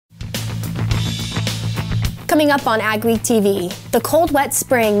Coming up on AgWeek TV, the cold, wet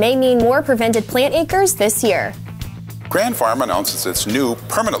spring may mean more prevented plant acres this year. Grand Farm announces its new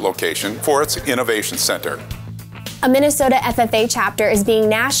permanent location for its Innovation Center. A Minnesota FFA chapter is being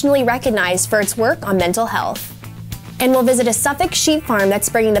nationally recognized for its work on mental health. And we'll visit a Suffolk sheep farm that's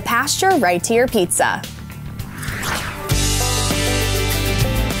bringing the pasture right to your pizza.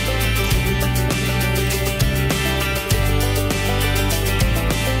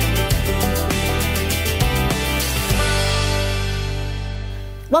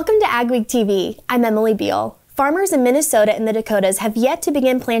 Welcome to AgWeek TV. I'm Emily Beal. Farmers in Minnesota and the Dakotas have yet to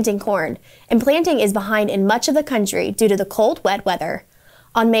begin planting corn, and planting is behind in much of the country due to the cold, wet weather.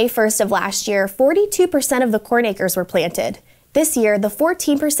 On May 1st of last year, 42% of the corn acres were planted. This year, the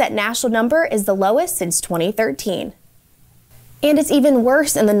 14% national number is the lowest since 2013. And it's even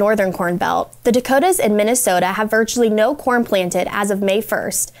worse in the northern corn belt. The Dakotas and Minnesota have virtually no corn planted as of May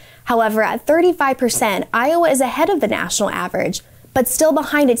 1st. However, at 35%, Iowa is ahead of the national average, but still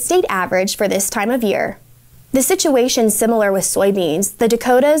behind its state average for this time of year. The situation's similar with soybeans. The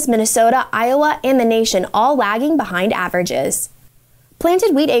Dakotas, Minnesota, Iowa, and the nation all lagging behind averages.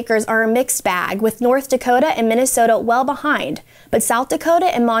 Planted wheat acres are a mixed bag, with North Dakota and Minnesota well behind, but South Dakota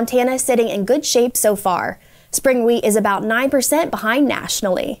and Montana sitting in good shape so far. Spring wheat is about 9% behind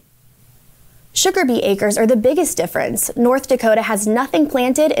nationally. Sugar beet acres are the biggest difference. North Dakota has nothing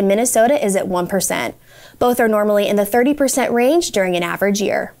planted and Minnesota is at 1%. Both are normally in the 30% range during an average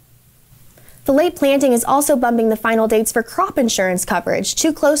year. The late planting is also bumping the final dates for crop insurance coverage,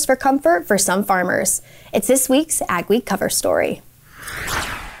 too close for comfort for some farmers. It's this week's AgWeek cover story.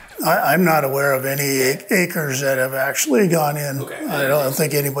 I'm not aware of any acres that have actually gone in. Okay. I don't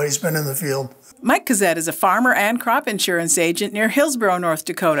think anybody's been in the field. Mike Cassett is a farmer and crop insurance agent near Hillsboro, North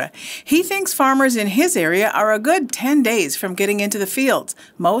Dakota. He thinks farmers in his area are a good 10 days from getting into the fields.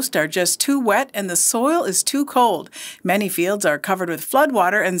 Most are just too wet and the soil is too cold. Many fields are covered with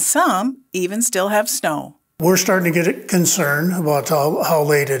floodwater and some even still have snow. We're starting to get concerned about how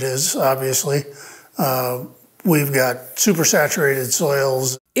late it is, obviously. We've got supersaturated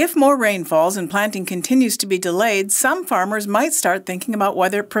soils. If more rain falls and planting continues to be delayed, some farmers might start thinking about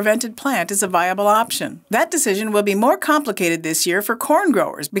whether prevented plant is a viable option. That decision will be more complicated this year for corn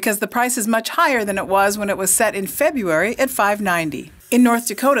growers because the price is much higher than it was when it was set in February at $5.90. In North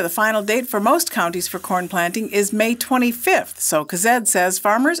Dakota, the final date for most counties for corn planting is May 25th, so Kazed says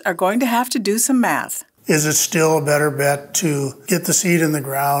farmers are going to have to do some math. Is it still a better bet to get the seed in the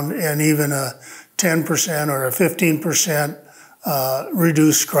ground and even a 10% or a 15%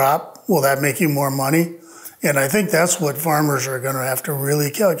 reduced crop? Will that make you more money? And I think that's what farmers are going to have to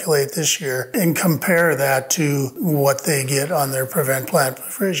really calculate this year and compare that to what they get on their prevent plant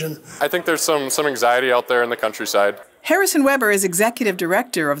provision. I think there's some anxiety out there in the countryside. Harrison Weber is executive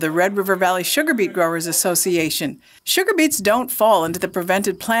director of the Red River Valley Sugar Beet Growers Association. Sugar beets don't fall into the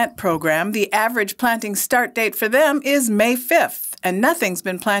prevented plant program. The average planting start date for them is May 5th, and nothing's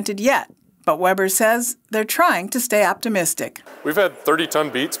been planted yet. But Weber says they're trying to stay optimistic. We've had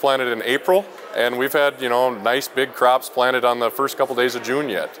 30-ton beets planted in April, and we've had, nice big crops planted on the first couple days of June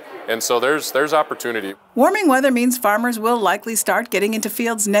yet. And so there's opportunity. Warming weather means farmers will likely start getting into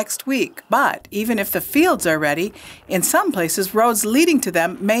fields next week. But even if the fields are ready, in some places roads leading to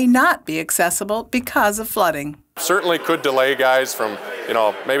them may not be accessible because of flooding. Certainly could delay guys from,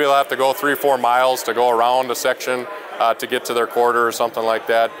 maybe they'll have to go 3 or 4 miles to go around a section to get to their quarter or something like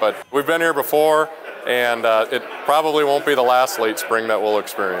that. But we've been here before, and it probably won't be the last late spring that we'll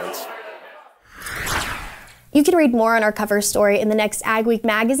experience. You can read more on our cover story in the next AgWeek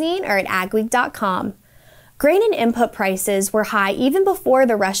magazine or at agweek.com. Grain and input prices were high even before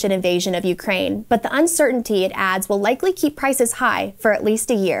the Russian invasion of Ukraine, but the uncertainty it adds will likely keep prices high for at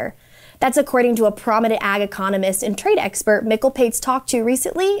least a year. That's according to a prominent ag economist and trade expert Mikkel Pates talked to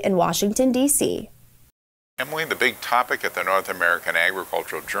recently in Washington, D.C. Emily, the big topic at the North American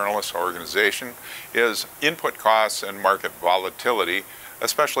Agricultural Journalists Organization is input costs and market volatility,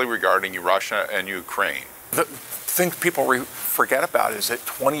 especially regarding Russia and Ukraine. The thing people forget about is that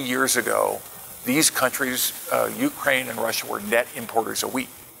 20 years ago, these countries, Ukraine and Russia, were net importers of wheat.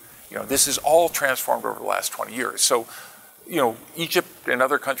 This is all transformed over the last 20 years. So, Egypt and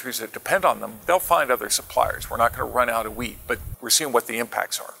other countries that depend on them, they'll find other suppliers. We're not going to run out of wheat, but we're seeing what the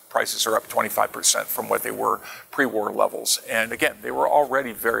impacts are. Prices are up 25% from what they were pre-war levels. And again, they were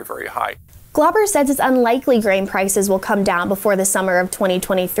already very, very high. Glauber says it's unlikely grain prices will come down before the summer of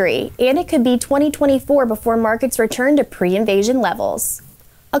 2023, and it could be 2024 before markets return to pre-invasion levels.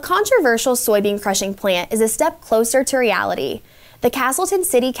 A controversial soybean crushing plant is a step closer to reality. The Casselton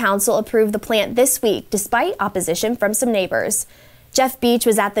City Council approved the plant this week despite opposition from some neighbors. Jeff Beach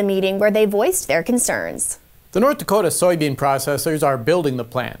was at the meeting where they voiced their concerns. The North Dakota soybean processors are building the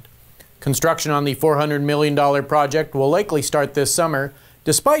plant. Construction on the $400 million project will likely start this summer,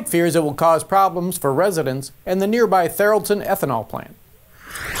 despite fears it will cause problems for residents and the nearby Casselton ethanol plant.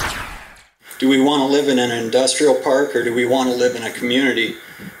 Do we want to live in an industrial park or do we want to live in a community?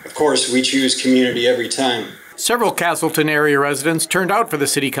 Of course, we choose community every time. Several Casselton area residents turned out for the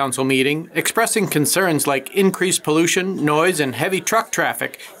city council meeting, expressing concerns like increased pollution, noise, and heavy truck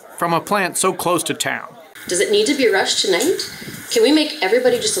traffic from a plant so close to town. Does it need to be rushed tonight? Can we make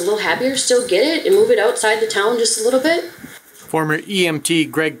everybody just a little happier, still get it, and move it outside the town just a little bit? Former EMT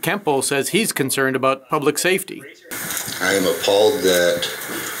Greg Kempel says he's concerned about public safety. I am appalled that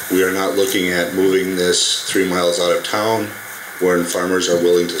we are not looking at moving this 3 miles out of town, where farmers are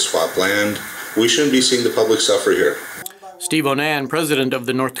willing to swap land. We shouldn't be seeing the public suffer here. Steve Onan, president of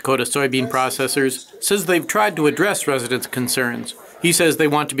the North Dakota soybean processors, says they've tried to address residents' concerns. He says they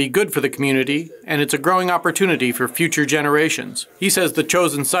want to be good for the community, and it's a growing opportunity for future generations. He says the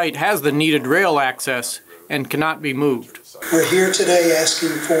chosen site has the needed rail access and cannot be moved. We're here today asking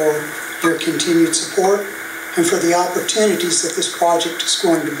for your continued support and for the opportunities that this project is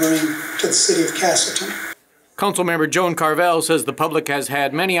going to bring to the city of Casselton. Councilmember Joan Carvel says the public has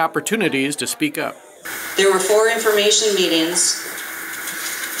had many opportunities to speak up. There were 4 information meetings,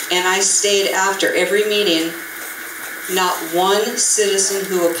 and I stayed after every meeting. Not one citizen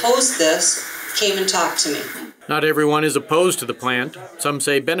who opposed this came and talked to me. Not everyone is opposed to the plant. Some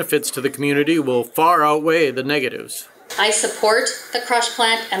say benefits to the community will far outweigh the negatives. I support the crush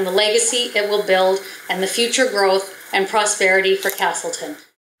plant and the legacy it will build and the future growth and prosperity for Casselton.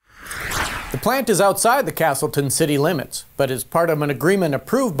 The plant is outside the Casselton city limits, but as part of an agreement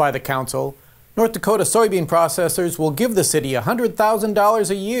approved by the council, North Dakota soybean processors will give the city $100,000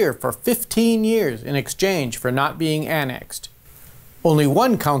 a year for 15 years in exchange for not being annexed. Only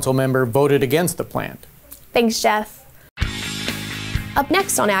one council member voted against the plant. Thanks, Jeff. Up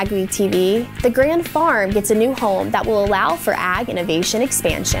next on AgWeek TV, the Grand Farm gets a new home that will allow for ag innovation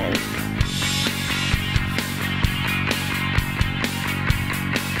expansion.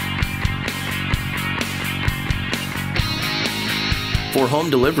 For home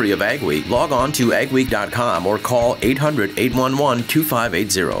delivery of AgWeek, log on to agweek.com or call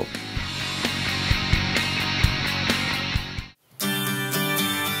 800-811-2580.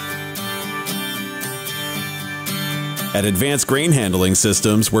 At Advanced Grain Handling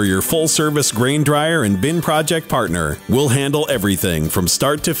Systems, we're your full-service grain dryer and bin project partner. We'll handle everything from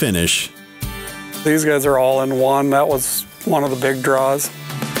start to finish. These guys are all in one. That was one of the big draws.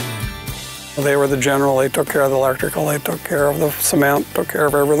 They were the general. They took care of the electrical. They took care of the cement, took care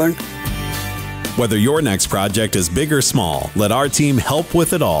of everything. Whether your next project is big or small, let our team help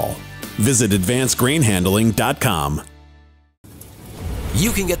with it all. Visit advancedgrainhandling.com.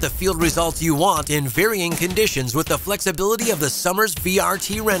 You can get the field results you want in varying conditions with the flexibility of the Summers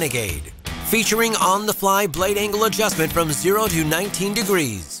VRT Renegade. Featuring on-the-fly blade angle adjustment from 0 to 19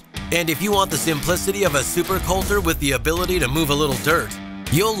 degrees. And if you want the simplicity of a super coulter with the ability to move a little dirt,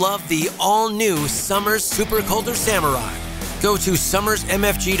 you'll love the all-new Summers Super Coulter Samurai. Go to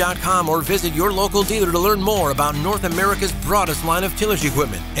summersmfg.com or visit your local dealer to learn more about North America's broadest line of tillage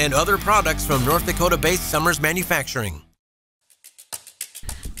equipment and other products from North Dakota-based Summers Manufacturing.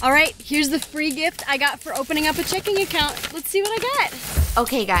 All right, here's the free gift I got for opening up a checking account. Let's see what I got.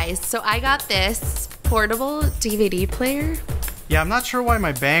 Okay guys, so I got this portable DVD player. Yeah, I'm not sure why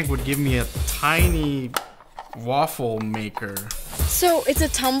my bank would give me a tiny waffle maker. So it's a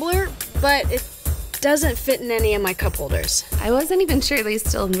tumbler, but it doesn't fit in any of my cup holders. I wasn't even sure they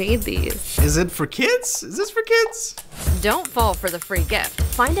still made these. Is it for kids? Is this for kids? Don't fall for the free gift.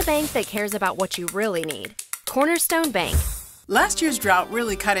 Find a bank that cares about what you really need. Cornerstone Bank. Last year's drought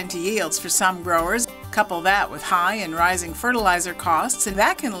really cut into yields for some growers. Couple that with high and rising fertilizer costs, and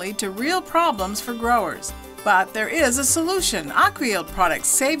that can lead to real problems for growers. But there is a solution. AGWEEK products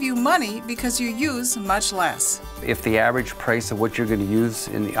save you money because you use much less. If the average price of what you're going to use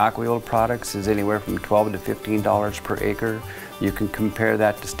in the AGWEEK products is anywhere from $12 to $15 per acre, you can compare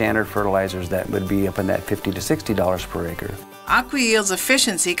that to standard fertilizers that would be up in that $50 to $60 per acre. AGWEEK's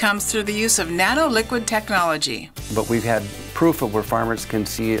efficiency comes through the use of nano-liquid technology. But we've had proof of where farmers can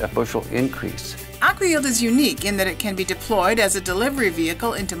see a bushel increase. AGWEEK is unique in that it can be deployed as a delivery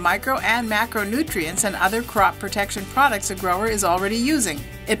vehicle into micro and macronutrients and other crop protection products a grower is already using.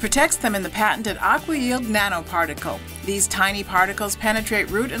 It protects them in the patented AGWEEK nanoparticle. These tiny particles penetrate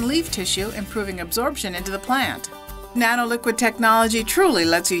root and leaf tissue, improving absorption into the plant. Nano-liquid technology truly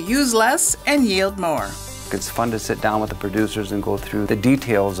lets you use less and yield more. It's fun to sit down with the producers and go through the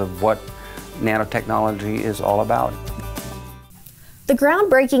details of what nanotechnology is all about. The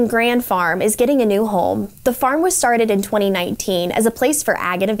groundbreaking Grand Farm is getting a new home. The farm was started in 2019 as a place for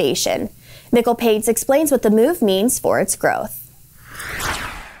ag innovation. Mikkel Pates explains what the move means for its growth.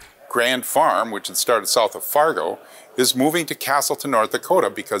 Grand Farm, which had started south of Fargo, is moving to Casselton, North Dakota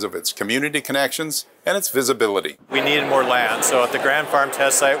because of its community connections and its visibility. We needed more land, so at the Grand Farm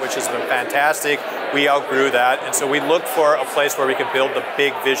test site, which has been fantastic, we outgrew that, and so we looked for a place where we could build the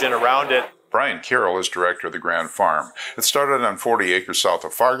big vision around it. Brian Carroll is director of the Grand Farm. It started on 40 acres south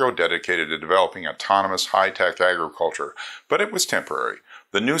of Fargo, dedicated to developing autonomous high-tech agriculture, but it was temporary.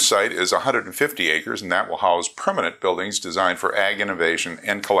 The new site is 150 acres, and that will house permanent buildings designed for ag innovation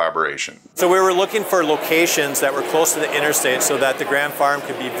and collaboration. So we were looking for locations that were close to the interstate so that the Grand Farm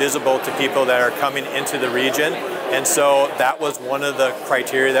could be visible to people that are coming into the region. And so that was one of the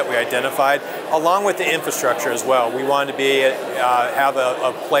criteria that we identified, along with the infrastructure as well. We wanted to be have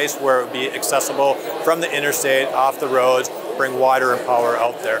a place where it would be accessible from the interstate, off the roads, bring water and power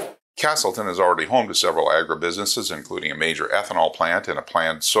out there. Casselton is already home to several agribusinesses, including a major ethanol plant and a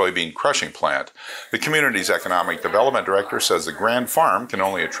planned soybean crushing plant. The community's economic development director says the Grand Farm can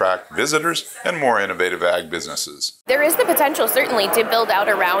only attract visitors and more innovative ag businesses. There is the potential, certainly, to build out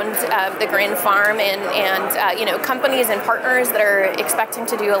around the Grand Farm and you know, companies and partners that are expecting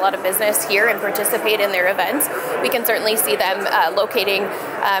to do a lot of business here and participate in their events. We can certainly see them locating,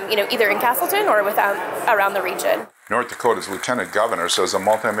 you know, either in Casselton or around the region. North Dakota's Lieutenant Governor says a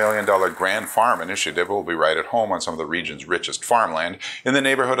multi-million-dollar Grand Farm initiative will be right at home on some of the region's richest farmland in the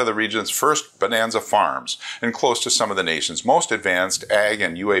neighborhood of the region's first bonanza farms and close to some of the nation's most advanced ag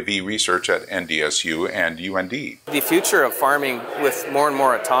and UAV research at NDSU and UND. The future of farming with more and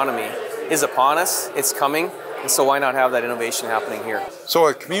more autonomy is upon us. It's coming. And so why not have that innovation happening here? So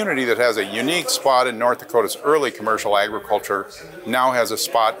a community that has a unique spot in North Dakota's early commercial agriculture now has a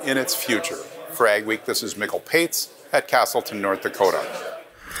spot in its future. For Ag Week, this is Mikkel Pates at Casselton, North Dakota.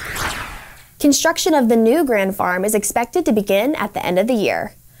 Construction of the new Grand Farm is expected to begin at the end of the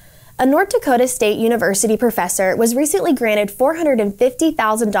year. A North Dakota State University professor was recently granted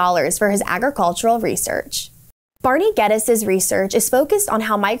 $450,000 for his agricultural research. Barney Geddes' research is focused on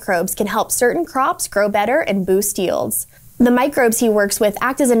how microbes can help certain crops grow better and boost yields. The microbes he works with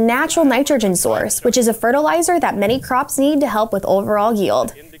act as a natural nitrogen source, which is a fertilizer that many crops need to help with overall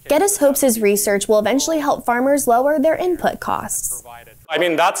yield. Geddes hopes his research will eventually help farmers lower their input costs. I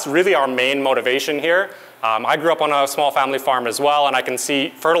mean, that's really our main motivation here. I grew up on a small family farm as well, and I can see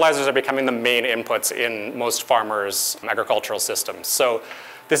fertilizers are becoming the main inputs in most farmers' agricultural systems. So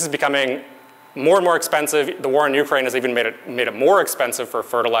this is becoming more and more expensive. The war in Ukraine has even made it more expensive for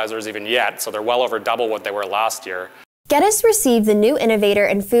fertilizers even yet, so they're well over double what they were last year. Geddes received the New Innovator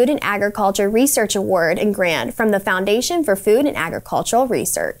in Food and Agriculture Research Award and grant from the Foundation for Food and Agricultural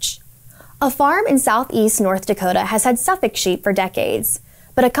Research. A farm in southeast North Dakota has had Suffolk sheep for decades,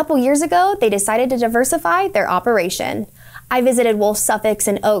 but a couple years ago they decided to diversify their operation. I visited Wolf Suffolk's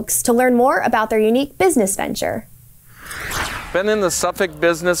in Oaks to learn more about their unique business venture. Been in the Suffolk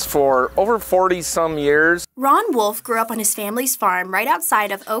business for over 40-some years. Ron Wolf grew up on his family's farm right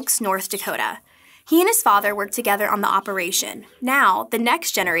outside of Oaks, North Dakota. He and his father worked together on the operation. Now, the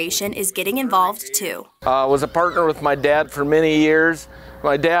next generation is getting involved too. Was a partner with my dad for many years.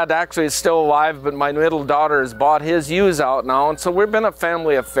 My dad actually is still alive, but my middle daughter has bought his ewes out now, and so we've been a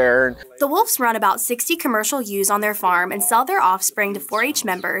family affair. The Wolves run about 60 commercial ewes on their farm and sell their offspring to 4-H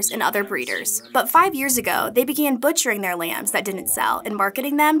members and other breeders. But 5 years ago, they began butchering their lambs that didn't sell and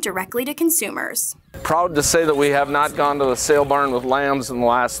marketing them directly to consumers. Proud to say that we have not gone to the sale barn with lambs in the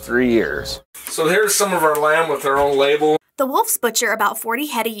last 3 years. So here's some of our lamb with their own label. The Wolves butcher about 40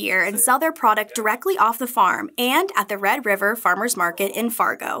 head a year and sell their product directly off the farm and at the Red River Farmers Market in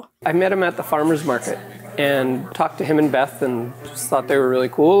Fargo. I met him at the farmers market and talked to him and Beth and just thought they were really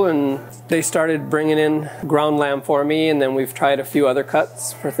cool, and they started bringing in ground lamb for me, and then we've tried a few other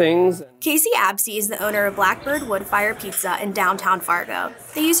cuts for things. Casey Absey is the owner of Blackbird Woodfire Pizza in downtown Fargo.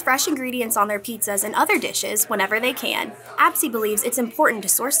 They use fresh ingredients on their pizzas and other dishes whenever they can. Absey believes it's important to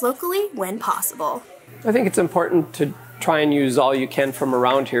source locally when possible. I think it's important to try and use all you can from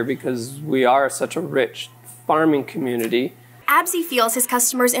around here because we are such a rich farming community. Absey feels his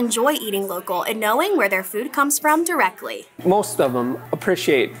customers enjoy eating local and knowing where their food comes from directly. Most of them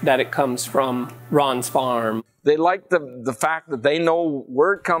appreciate that it comes from Ron's farm. They like the fact that they know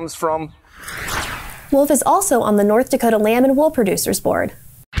where it comes from. Wolf is also on the North Dakota Lamb and Wool Producers Board.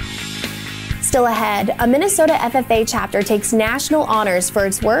 Still ahead, a Minnesota FFA chapter takes national honors for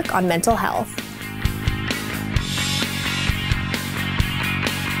its work on mental health.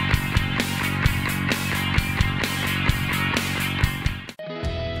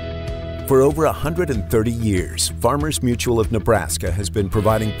 For over 130 years, Farmers Mutual of Nebraska has been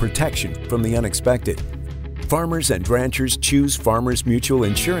providing protection from the unexpected. Farmers and ranchers choose Farmers Mutual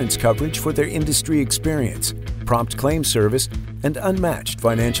insurance coverage for their industry experience, prompt claim service, and unmatched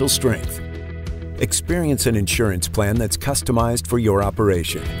financial strength. Experience an insurance plan that's customized for your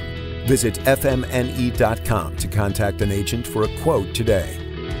operation. Visit fmne.com to contact an agent for a quote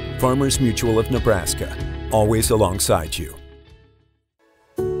today. Farmers Mutual of Nebraska, always alongside you.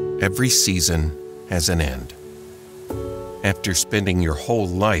 Every season has an end. After spending your whole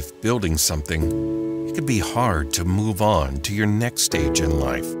life building something, it can be hard to move on to your next stage in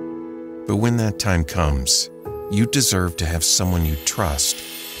life. But when that time comes, you deserve to have someone you trust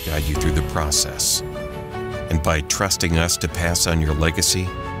guide you through the process. And by trusting us to pass on your legacy,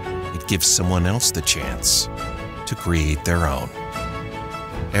 it gives someone else the chance to create their own.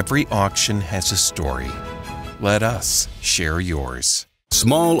 Every auction has a story. Let us share yours.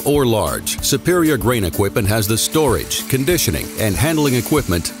 Small or large, Superior Grain Equipment has the storage, conditioning, and handling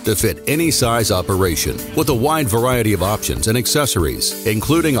equipment to fit any size operation with a wide variety of options and accessories,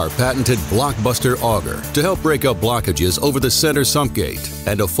 including our patented Blockbuster auger to help break up blockages over the center sump gate,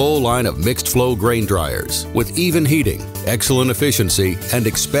 and a full line of mixed flow grain dryers with even heating, excellent efficiency, and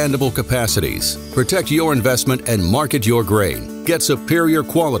expandable capacities. Protect your investment and market your grain. Get superior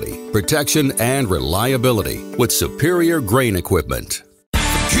quality, protection, and reliability with Superior Grain Equipment.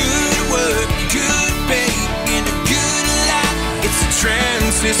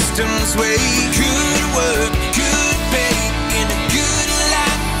 Systems way. Good work, good pay, in a good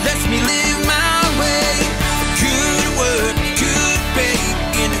life, lets me live my way. Good work, good pay,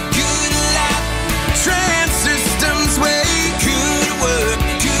 in a good life, Trans Systems way. Good work,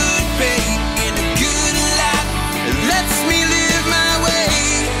 good pay, in a good life, lets me live my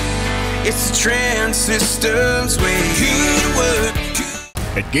way. It's the Trans Systems way. Good work.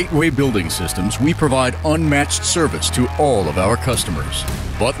 At Gateway Building Systems, we provide unmatched service to all of our customers.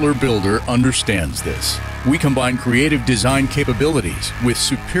 Butler Builder understands this. We combine creative design capabilities with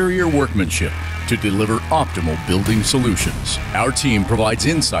superior workmanship to deliver optimal building solutions. Our team provides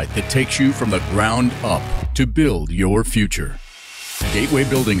insight that takes you from the ground up to build your future. Gateway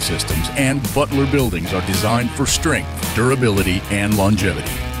Building Systems and Butler Buildings are designed for strength, durability, and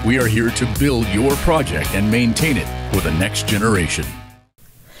longevity. We are here to build your project and maintain it for the next generation.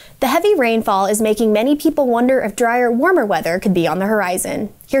 The heavy rainfall is making many people wonder if drier, warmer weather could be on the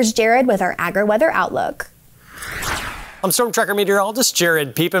horizon. Here's Jared with our agri-weather outlook. I'm Storm Tracker meteorologist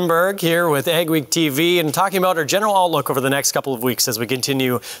Jared Piepenberg here with AGWEEK TV and talking about our general outlook over the next couple of weeks as we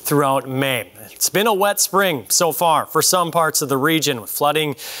continue throughout May. It's been a wet spring so far for some parts of the region, with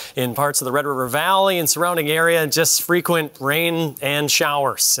flooding in parts of the Red River Valley and surrounding area, just frequent rain and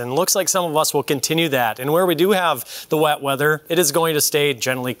showers. And looks like some of us will continue that. And where we do have the wet weather, it is going to stay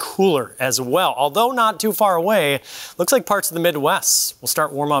generally cooler as well. Although not too far away, looks like parts of the Midwest will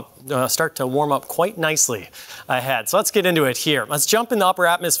start to warm up quite nicely ahead. So let's get into it here. Let's jump in the upper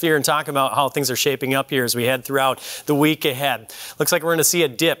atmosphere and talk about how things are shaping up here as we head throughout the week ahead. Looks like we're going to see a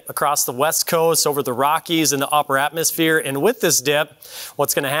dip across the west coast, over the Rockies in the upper atmosphere. And with this dip,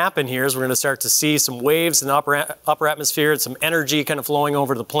 what's going to happen here is we're going to start to see some waves in the upper atmosphere, some energy kind of flowing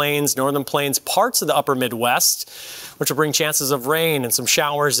over the plains, northern plains, parts of the upper Midwest, which will bring chances of rain and some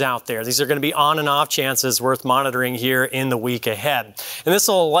showers out there. These are going to be on and off chances worth monitoring here in the week ahead. And this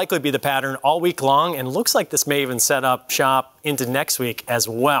will likely be the pattern all week long, and looks like this may even set up shop into next week as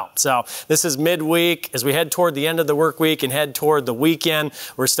well. So this is midweek. As we head toward the end of the work week and head toward the weekend,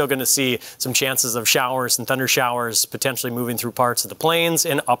 we're still going to see some chances of showers and thunder showers potentially moving through parts of the plains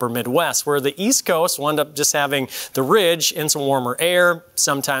and upper Midwest, where the East Coast will end up just having the ridge and some warmer air.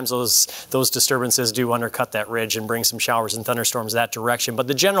 Sometimes those disturbances do undercut that ridge and bring some showers and thunderstorms that direction. But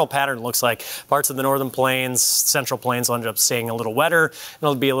the general pattern looks like parts of the northern plains, central plains will end up staying a little wetter, and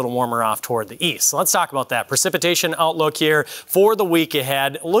it'll be a little warmer off toward the east. So let's talk about that. Precipitation outlook here for the week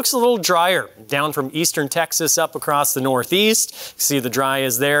ahead. It looks a little drier down from eastern Texas up across the northeast. You see the dry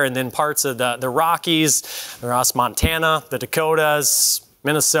is there, and then parts of the Rockies, across Montana, the Dakotas,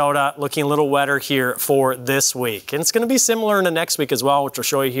 Minnesota, looking a little wetter here for this week. And it's going to be similar in the next week as well, which I'll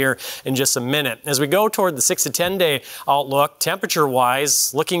show you here in just a minute. As we go toward the 6 to 10 day outlook,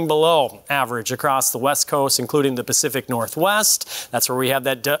 temperature-wise, looking below average across the West Coast, including the Pacific Northwest. That's where we have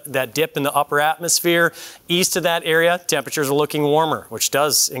that dip in the upper atmosphere. East of that area, temperatures are looking warmer, which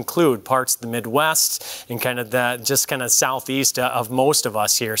does include parts of the Midwest and kind of just southeast of most of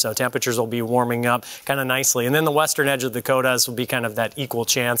us here. So temperatures will be warming up kind of nicely. And then the western edge of the Dakotas will be kind of that equal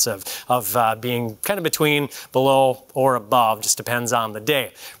chance of being kind of between below or above, just depends on the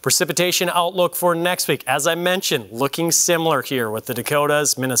day. Precipitation outlook for next week, as I mentioned, looking similar here with the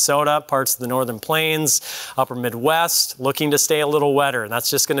Dakotas, Minnesota, parts of the northern plains, upper Midwest, looking to stay a little wetter. And that's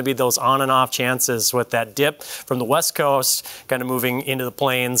just going to be those on and off chances with that dip from the west coast, kind of moving into the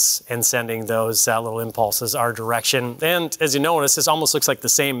plains and sending those little impulses our direction. And as you notice, this almost looks like the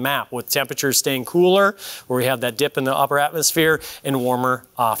same map with temperatures staying cooler, where we have that dip in the upper atmosphere, and warmer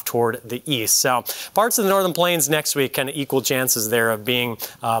off toward the east. So parts of the northern plains next week, kind of equal chances there of being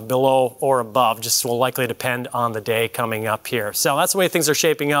below or above, just will likely depend on the day coming up here. So that's the way things are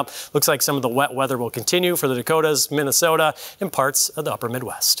shaping up. Looks like some of the wet weather will continue for the Dakotas, Minnesota, and parts of the upper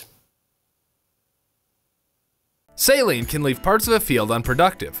Midwest. Saline can leave parts of a field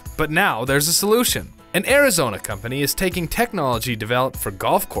unproductive, but now there's a solution. An Arizona company is taking technology developed for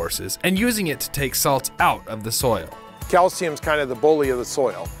golf courses and using it to take salts out of the soil. Calcium's kind of the bully of the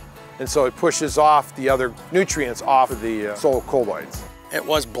soil, and so it pushes off the other nutrients off of the soil colloids. It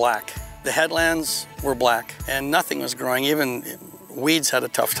was black. The headlands were black, and nothing was growing. Even weeds had a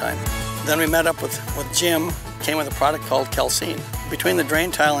tough time. Then we met up with Jim, came with a product called Calcine. Between the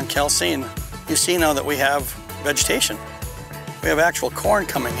drain tile and Calcine, you see now that we have vegetation. We have actual corn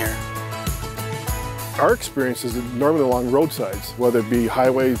coming here. Our experience is normally along roadsides, whether it be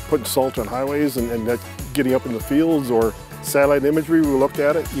highways, putting salt on highways and that getting up in the fields, or satellite imagery. We looked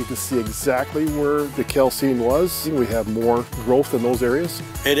at it, you can see exactly where the calcine was. We have more growth in those areas.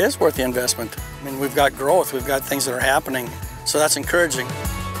 It is worth the investment. I mean, we've got growth, we've got things that are happening, so that's encouraging.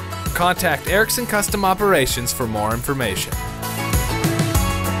 Contact Erickson Custom Operations for more information.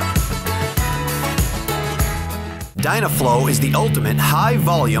 Dynaflow is the ultimate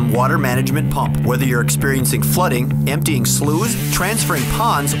high-volume water management pump. Whether you're experiencing flooding, emptying sloughs, transferring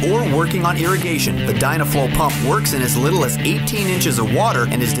ponds, or working on irrigation, the Dynaflow pump works in as little as 18 inches of water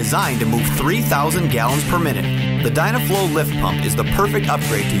and is designed to move 3,000 gallons per minute. The Dynaflow lift pump is the perfect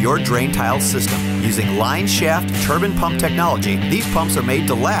upgrade to your drain tile system. Using line shaft turbine pump technology, these pumps are made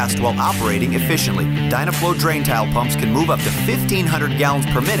to last while operating efficiently. Dynaflow drain tile pumps can move up to 1,500 gallons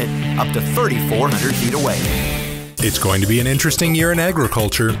per minute, up to 3,400 feet away. It's going to be an interesting year in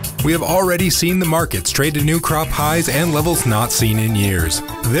agriculture. We have already seen the markets trade to new crop highs and levels not seen in years.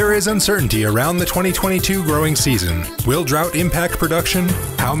 There is uncertainty around the 2022 growing season. Will drought impact production?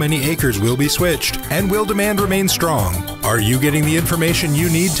 How many acres will be switched? And will demand remain strong? Are you getting the information you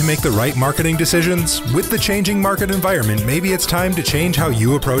need to make the right marketing decisions? With the changing market environment, maybe it's time to change how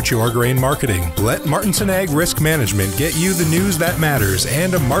you approach your grain marketing. Let Martinson Ag Risk Management get you the news that matters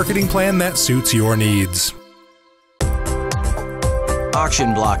and a marketing plan that suits your needs.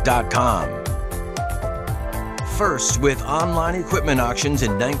 AuctionBlock.com. First with online equipment auctions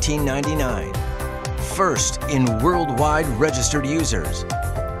in 1999. First in worldwide registered users.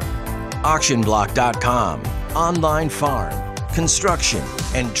 AuctionBlock.com. Online farm, construction,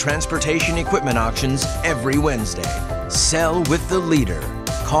 and transportation equipment auctions every Wednesday. Sell with the leader.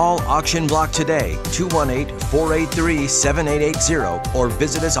 Call Auction Block today, 218-483-7880, or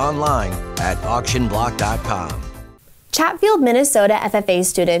visit us online at AuctionBlock.com. Chatfield, Minnesota FFA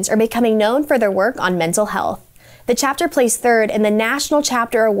students are becoming known for their work on mental health. The chapter placed third in the National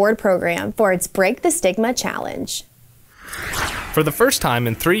Chapter Award Program for its Break the Stigma Challenge. For the first time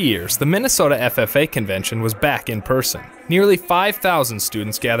in 3 years, the Minnesota FFA convention was back in person. Nearly 5,000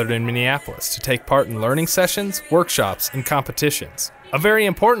 students gathered in Minneapolis to take part in learning sessions, workshops, and competitions. A very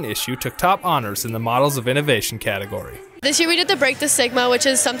important issue took top honors in the Models of Innovation category. This year we did the Break the Stigma, which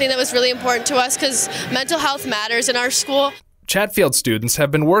is something that was really important to us because mental health matters in our school. Chatfield students have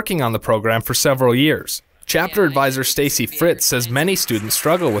been working on the program for several years. Chapter advisor Stacy Fritz says many students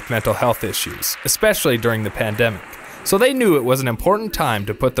struggle with mental health issues, especially during the pandemic. So they knew it was an important time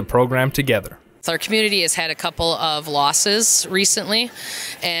to put the program together. Our community has had a couple of losses recently,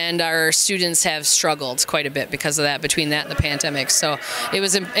 and our students have struggled quite a bit because of that, between that and the pandemic. So it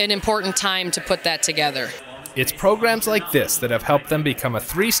was an important time to put that together. It's programs like this that have helped them become a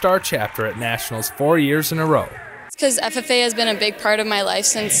 3-star chapter at Nationals 4 years in a row. Because FFA has been a big part of my life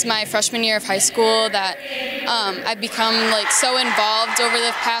since my freshman year of high school, that I've become so involved over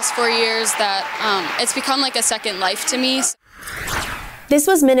the past 4 years that it's become like a second life to me. This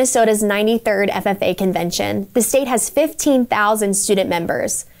was Minnesota's 93rd FFA convention. The state has 15,000 student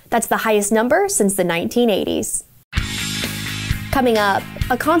members. That's the highest number since the 1980s. Coming up,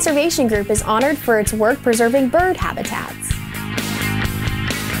 a conservation group is honored for its work preserving bird habitats.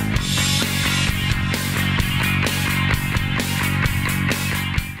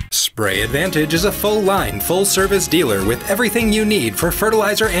 Spray Advantage is a full-line, full-service dealer with everything you need for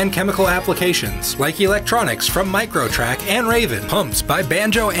fertilizer and chemical applications, like electronics from Microtrack and Raven, pumps by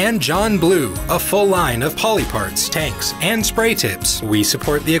Banjo and John Blue, a full line of poly parts, tanks, and spray tips. We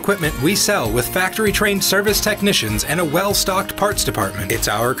support the equipment we sell with factory-trained service technicians and a well-stocked parts department. It's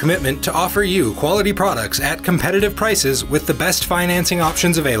our commitment to offer you quality products at competitive prices with the best financing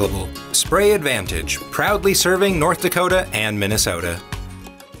options available. Spray Advantage, proudly serving North Dakota and Minnesota.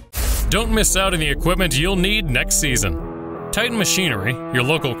 Don't miss out on the equipment you'll need next season. Titan Machinery, your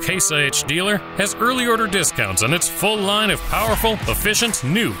local Case IH dealer, has early order discounts on its full line of powerful, efficient,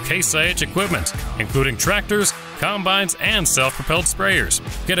 new Case IH equipment, including tractors, combines, and self-propelled sprayers.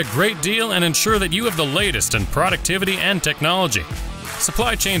 Get a great deal and ensure that you have the latest in productivity and technology.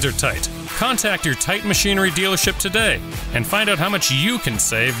 Supply chains are tight. Contact your Titan Machinery dealership today and find out how much you can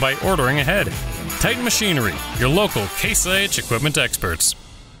save by ordering ahead. Titan Machinery, your local Case IH equipment experts.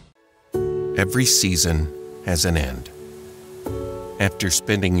 Every season has an end. After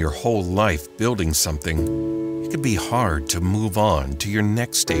spending your whole life building something, it can be hard to move on to your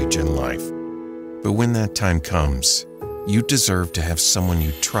next stage in life. But when that time comes, you deserve to have someone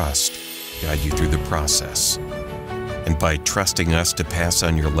you trust guide you through the process. And by trusting us to pass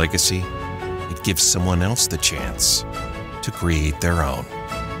on your legacy, it gives someone else the chance to create their own.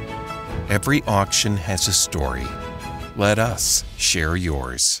 Every auction has a story. Let us share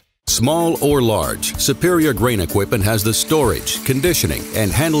yours. Small or large, Superior Grain Equipment has the storage, conditioning,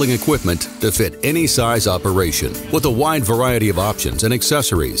 and handling equipment to fit any size operation with a wide variety of options and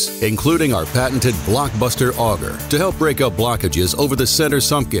accessories, including our patented Blockbuster auger to help break up blockages over the center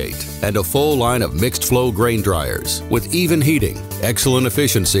sump gate, and a full line of mixed flow grain dryers with even heating, excellent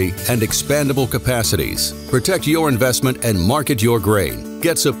efficiency, and expandable capacities. Protect your investment and market your grain.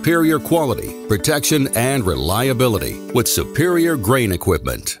 Get superior quality, protection, and reliability with Superior Grain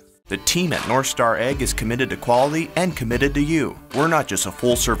Equipment. The team at North Star Ag is committed to quality and committed to you. We're not just a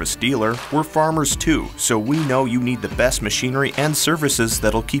full-service dealer, we're farmers too, so we know you need the best machinery and services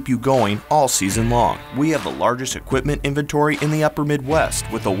that'll keep you going all season long. We have the largest equipment inventory in the upper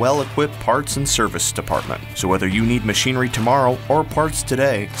Midwest with a well-equipped parts and service department. So whether you need machinery tomorrow or parts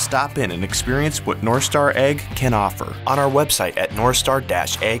today, stop in and experience what North Star Ag can offer on our website at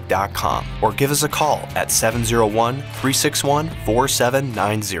northstar-ag.com or give us a call at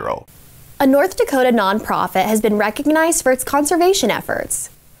 701-361-4790. A North Dakota nonprofit has been recognized for its conservation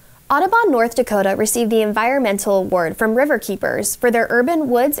efforts. Audubon, North Dakota received the Environmental Award from Riverkeepers for their Urban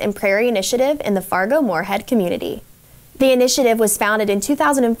Woods and Prairie Initiative in the Fargo-Moorhead community. The initiative was founded in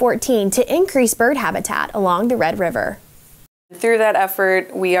 2014 to increase bird habitat along the Red River. Through that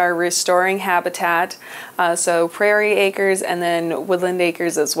effort, we are restoring habitat, so prairie acres and then woodland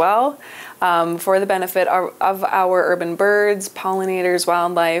acres as well, for the benefit of our urban birds, pollinators,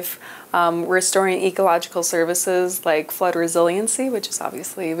 wildlife, restoring ecological services like flood resiliency, which is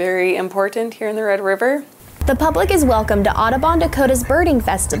obviously very important here in the Red River. The public is welcome to Audubon, Dakota's Birding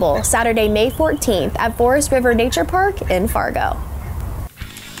Festival, Saturday, May 14th at Forest River Nature Park in Fargo.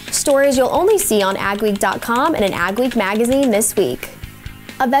 Stories you'll only see on AGWEEK.com and in AGWEEK magazine this week.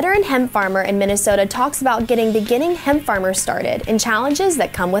 A veteran hemp farmer in Minnesota talks about getting beginning hemp farmers started and challenges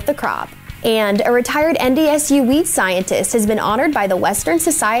that come with the crop. And a retired NDSU weed scientist has been honored by the Western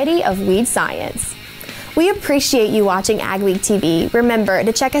Society of Weed Science. We appreciate you watching AGWEEK TV. Remember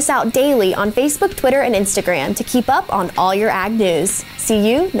to check us out daily on Facebook, Twitter, and Instagram to keep up on all your ag news. See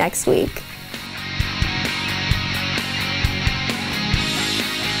you next week.